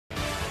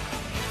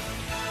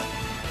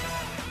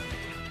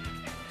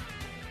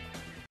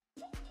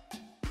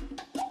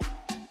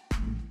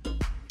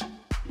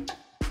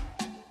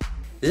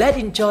Let's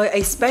enjoy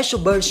a special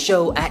bird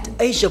show at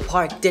Asia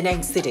Park, Da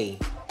Nang City.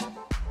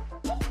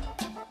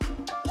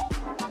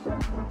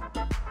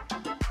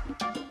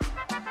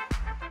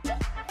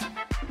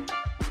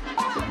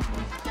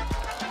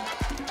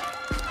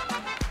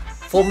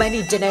 For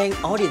many Da Nang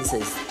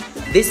audiences,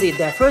 this is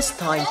their first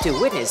time to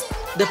witness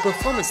the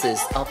performances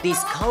of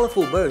these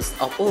colorful birds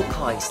of all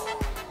kinds,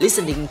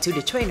 listening to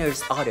the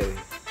trainer's order.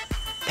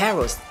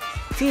 Parrots,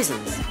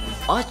 pheasants,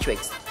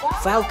 ostriches,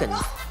 falcons,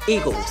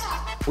 eagles,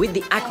 with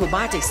the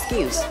acrobatic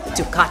skills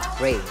to cut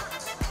prey,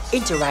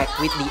 interact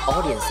with the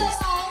audiences,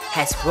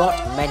 has brought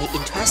many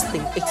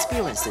interesting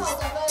experiences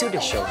to the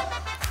show.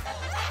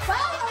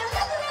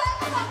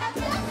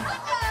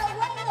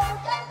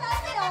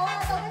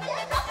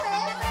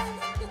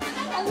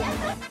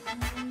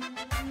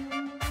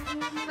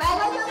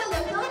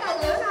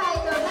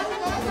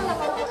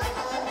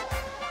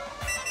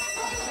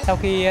 Sau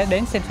khi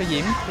đến xem show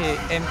diễn thì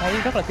em thấy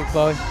rất là tuyệt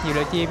vời, nhiều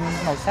loài chim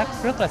màu sắc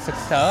rất là sực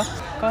sỡ,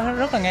 có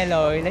rất là nghe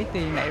lời, lấy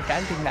tiền lại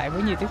trả tiền lại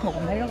với nhiều tiết mục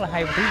em thấy rất là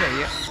hay và thú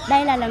vị.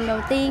 Đây là lần đầu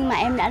tiên mà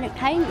em đã được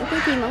thấy những chú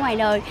chim ở ngoài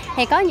đời.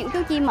 Thì có những chú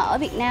chim mà ở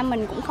Việt Nam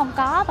mình cũng không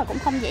có và cũng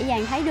không dễ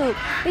dàng thấy được.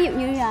 Ví dụ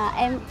như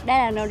là đây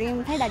là lần đầu tiên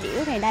em thấy đà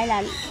điểu, thì đây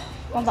là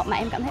con vật mà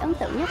em cảm thấy ấn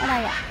tượng nhất ở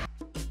đây ạ.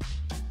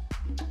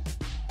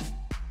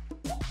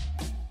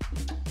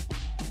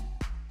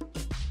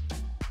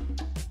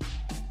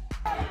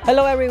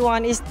 Hello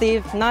everyone, it's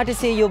Steve. Nice to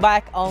see you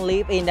back on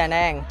Live in Da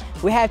Nang.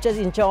 We have just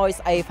enjoyed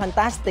a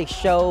fantastic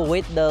show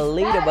with the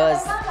leader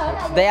birds.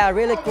 They are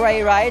really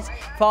great, right?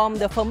 From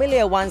the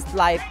familiar ones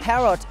like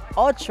parrot,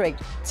 ostrich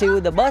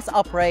to the birds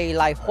of prey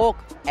like hawk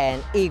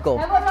and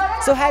eagle.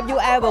 So have you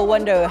ever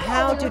wondered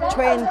how to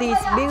train these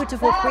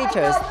beautiful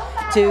creatures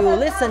to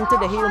listen to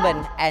the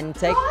human and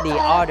take the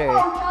order?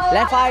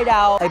 Let's find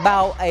out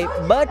about a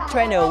bird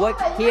trainer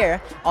work here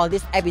on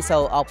this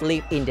episode of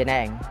Live in Da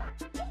Nang.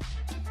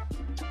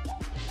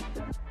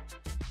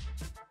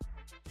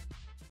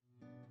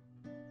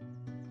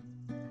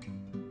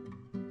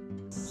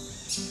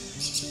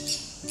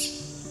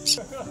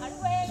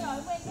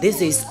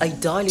 This is a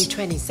daily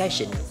training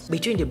session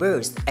between the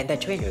birds and their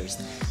trainers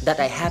that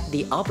I have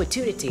the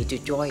opportunity to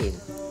join in.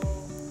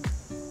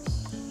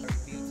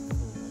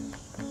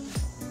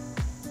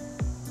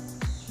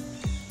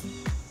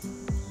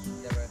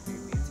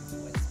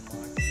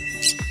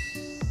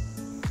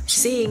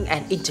 Seeing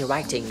and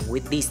interacting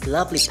with these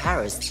lovely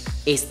parrots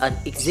is an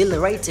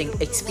exhilarating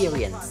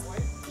experience.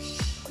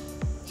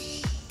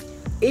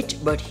 Each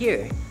bird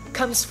here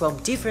comes from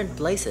different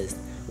places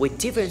with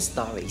different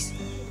stories.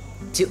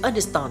 To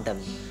understand them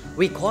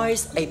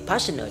requires a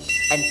passionate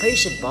and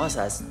patient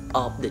process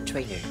of the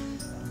trainer.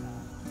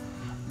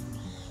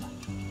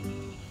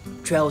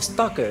 Trail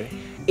Stalker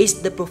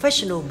is the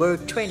professional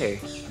bird trainer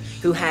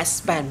who has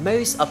spent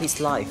most of his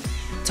life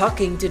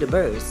talking to the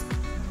birds.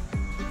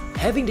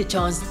 Having the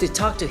chance to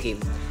talk to him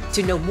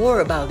to know more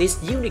about this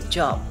unique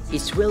job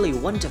is really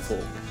wonderful.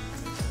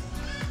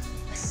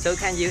 So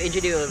can you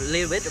introduce a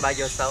little bit about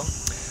yourself?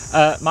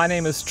 My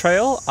name is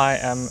Trail. I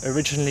am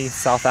originally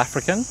South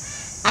African.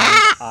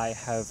 I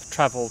have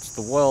traveled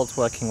the world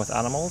working with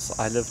animals.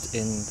 I lived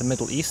in the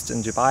Middle East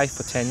in Dubai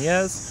for 10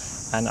 years,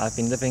 and I've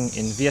been living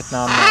in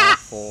Vietnam now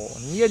for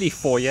nearly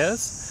 4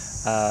 years,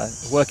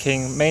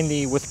 working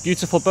mainly with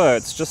beautiful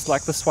birds, just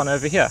like this one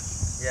over here.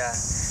 Yeah.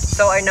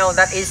 So I know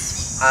that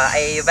is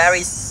a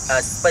very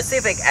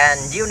specific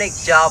and unique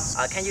job.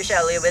 Can you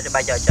share a little bit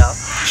about your job?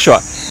 Sure.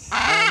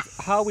 And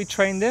how we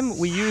train them,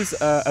 we use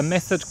a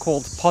method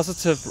called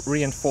positive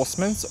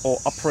reinforcement or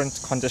operant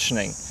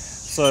conditioning.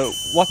 So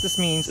what this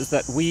means is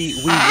that we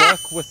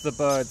work with the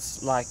birds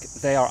like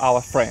they are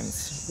our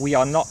friends. We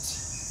are not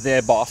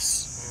their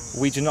boss.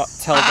 We do not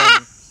tell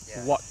them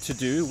what to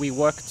do. We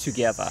work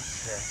together.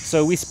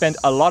 So we spend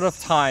a lot of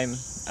time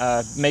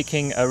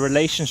making a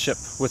relationship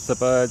with the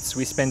birds.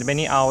 We spend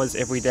many hours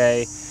every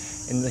day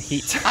in the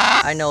heat.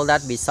 I know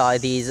that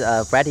beside these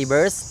pretty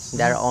birds,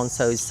 there are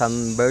also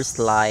some birds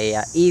like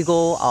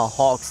eagle or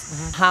hawks.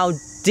 How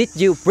did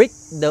you break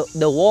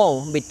the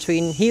wall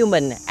between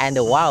human and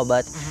the wild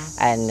bird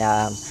and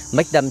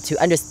make them to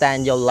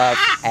understand your love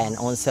and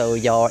also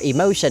your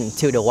emotion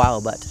to the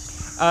wild bird?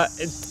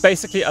 It's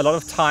basically a lot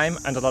of time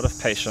and a lot of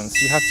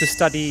patience. You have to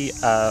study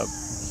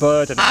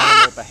bird and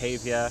animal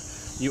behavior.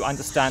 You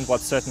understand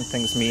what certain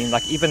things mean.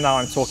 Like even now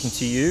I'm talking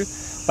to you,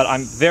 but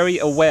I'm very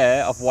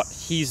aware of what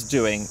he's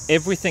doing.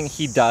 Everything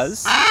he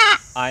does,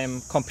 I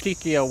am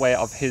completely aware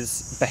of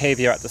his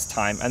behavior at this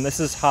time, and this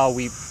is how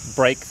we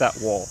break that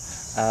wall.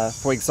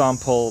 For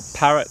example,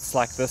 parrots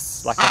like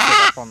this, like I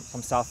said, are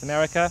from South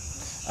America.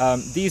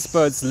 These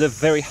birds live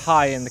very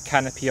high in the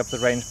canopy of the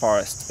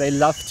rainforest. They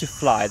love to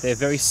fly. They're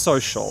very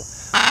social.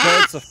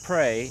 Birds of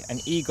prey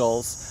and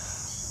eagles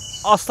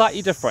are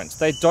slightly different.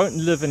 They don't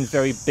live in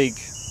very big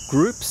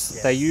groups.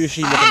 They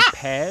usually live in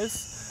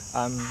pairs.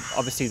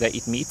 Obviously they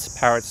eat meat.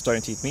 Parrots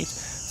don't eat meat.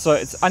 So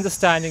it's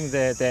understanding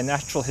their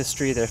natural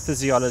history, their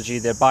physiology,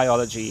 their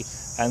biology,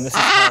 and this is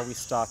how we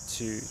start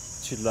to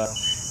to learn.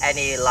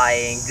 Any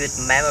like good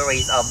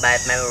memories or bad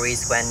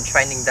memories when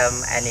training them?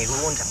 Any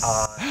wound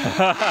or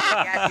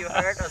cat you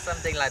hurt or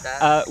something like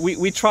that?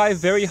 We try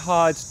very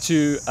hard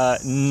to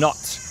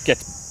not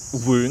get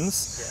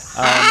wounds.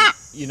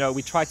 You know,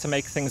 we try to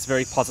make things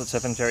very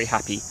positive and very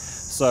happy.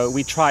 So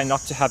we try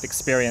not to have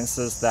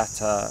experiences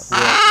that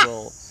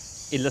will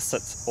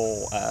elicit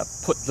or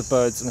put the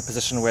birds in a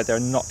position where they're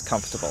not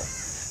comfortable.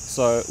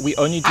 So we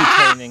only do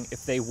training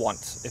if they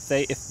want.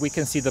 If we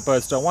can see the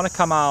birds don't want to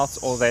come out,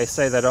 or they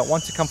say they don't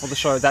want to come for the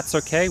show, that's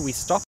okay, we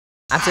stop.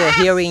 After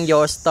hearing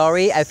your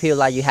story, I feel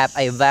like you have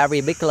a very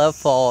big love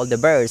for the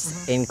birds,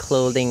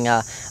 including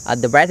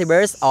the breathy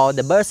birds or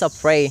the birds of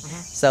prey.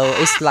 So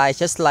it's like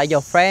just like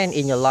your friend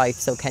in your life.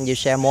 So can you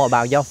share more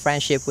about your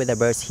friendship with the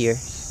birds here?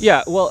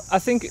 Yeah, well, I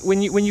think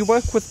when you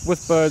work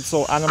with birds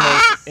or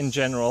animals in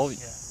general,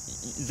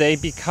 they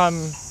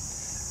become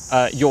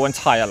your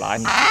entire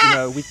life. You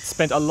know, we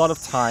spend a lot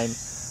of time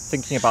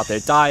thinking about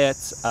their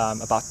diet,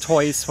 about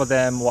toys for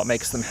them, what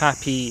makes them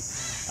happy.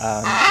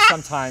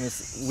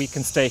 Sometimes we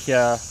can stay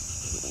here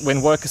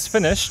when work is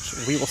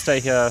finished. We will stay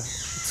here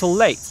till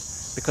late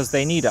because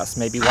they need us.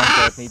 Maybe one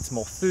bird needs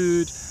more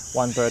food,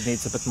 one bird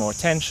needs a bit more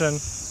attention.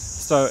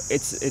 So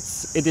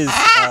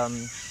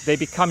they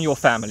become your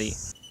family.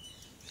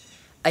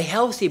 A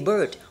healthy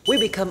bird will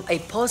become a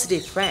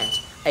positive friend,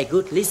 a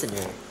good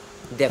listener.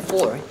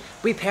 Therefore,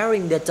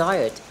 preparing their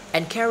diet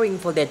and caring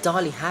for their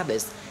daily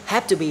habits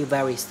have to be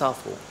very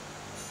thoughtful.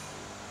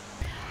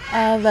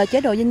 Về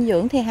chế độ dinh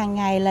dưỡng thì hàng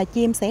ngày là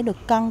chim sẽ được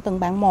cân từng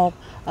bạn một.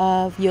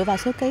 Dựa vào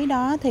số ký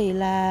đó thì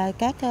là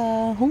các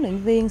huấn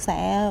luyện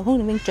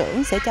viên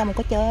trưởng sẽ cho một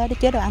cái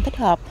chế độ ăn thích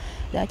hợp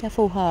để cho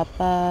phù hợp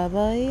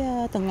với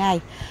từng ngày.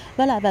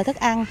 Với lại về thức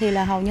ăn thì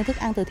là hầu như thức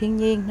ăn từ thiên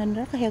nhiên nên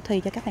rất là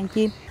healthy cho các bạn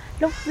chim.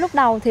 Lúc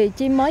đầu thì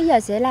chim mới giờ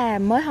sẽ là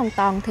mới hoàn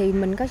toàn thì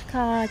mình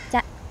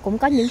cũng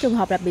có những trường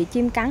hợp là bị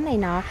chim cắn này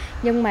nọ,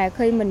 nhưng mà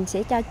khi mình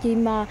sẽ cho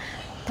chim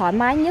thoải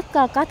mái nhất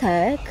có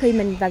thể. Khi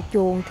mình vào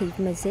chuồng thì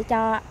mình sẽ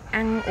cho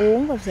ăn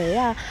uống và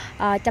sẽ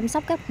chăm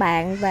sóc các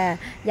bạn và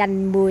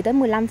dành 10 tới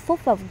 15 phút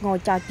và ngồi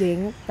trò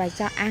chuyện và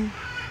cho ăn.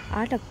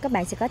 Đó, các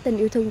bạn sẽ có tình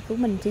yêu thương của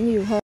mình chỉ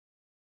nhiều hơn.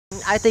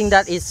 I think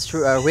that it's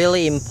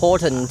really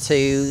important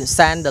to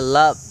send the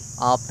love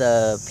of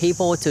the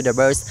people to the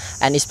birds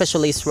and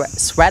especially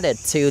spread it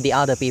to the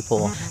other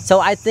people. So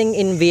I think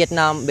in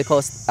Vietnam,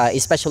 because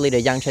especially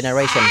the young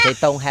generation, they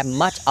don't have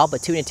much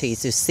opportunity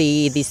to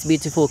see this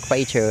beautiful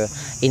creature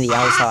in the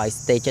outside.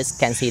 They just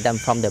can see them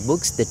from the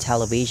books, the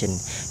television.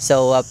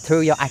 So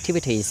through your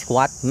activities,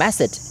 what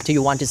message do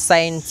you want to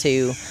send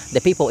to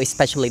the people,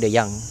 especially the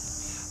young?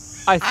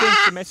 I think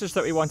the message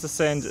that we want to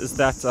send is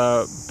that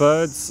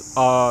birds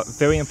are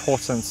very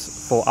important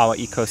for our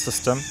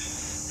ecosystem.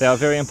 They are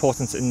very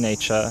important in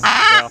nature.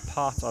 They are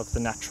part of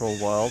the natural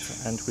world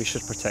and we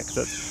should protect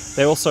it.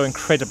 They're also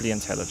incredibly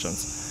intelligent.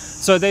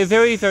 So they're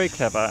very, very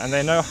clever and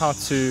they know how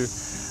to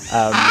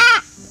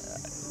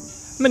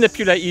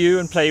manipulate you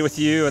and play with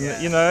you,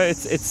 and you know,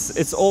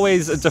 it's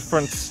always a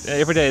different,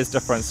 every day is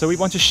different. So we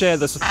want to share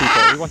this with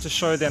people. We want to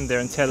show them their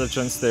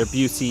intelligence, their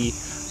beauty,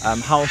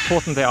 how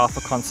important they are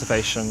for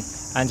conservation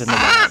and in the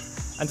wild.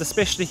 And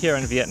especially here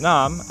in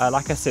Vietnam,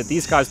 like I said,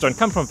 these guys don't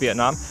come from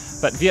Vietnam,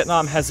 but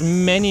Vietnam has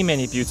many,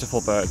 many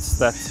beautiful birds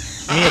that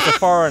me as a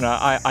foreigner,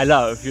 I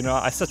love. You know,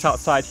 I sit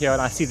outside here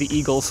and I see the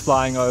eagles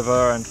flying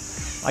over and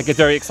I get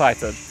very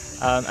excited.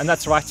 And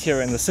that's right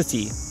here in the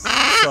city.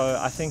 So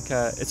I think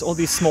it's all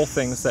these small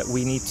things that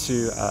we need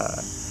to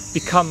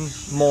become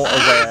more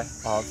aware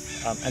of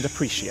and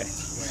appreciate.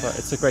 So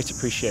it's a great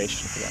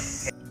appreciation for them.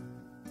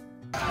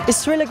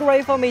 It's really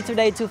great for me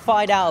today to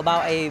find out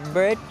about a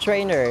bird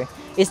trainer.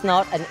 It's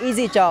not an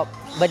easy job,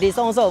 but it's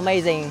also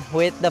amazing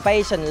with the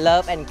passion,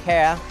 love and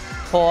care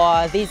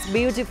for these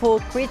beautiful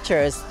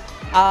creatures.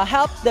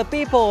 Help the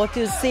people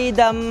to see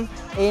them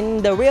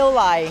in the real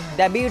life,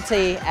 their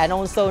beauty, and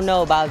also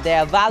know about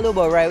their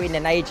valuable role in the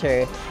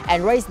nature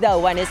and raise the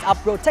awareness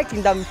of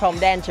protecting them from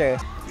danger.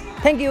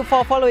 Thank you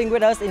for following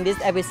with us in this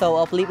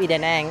episode of Live in Da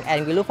Nang,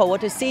 and we look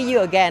forward to see you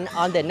again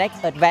on the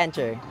next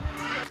adventure.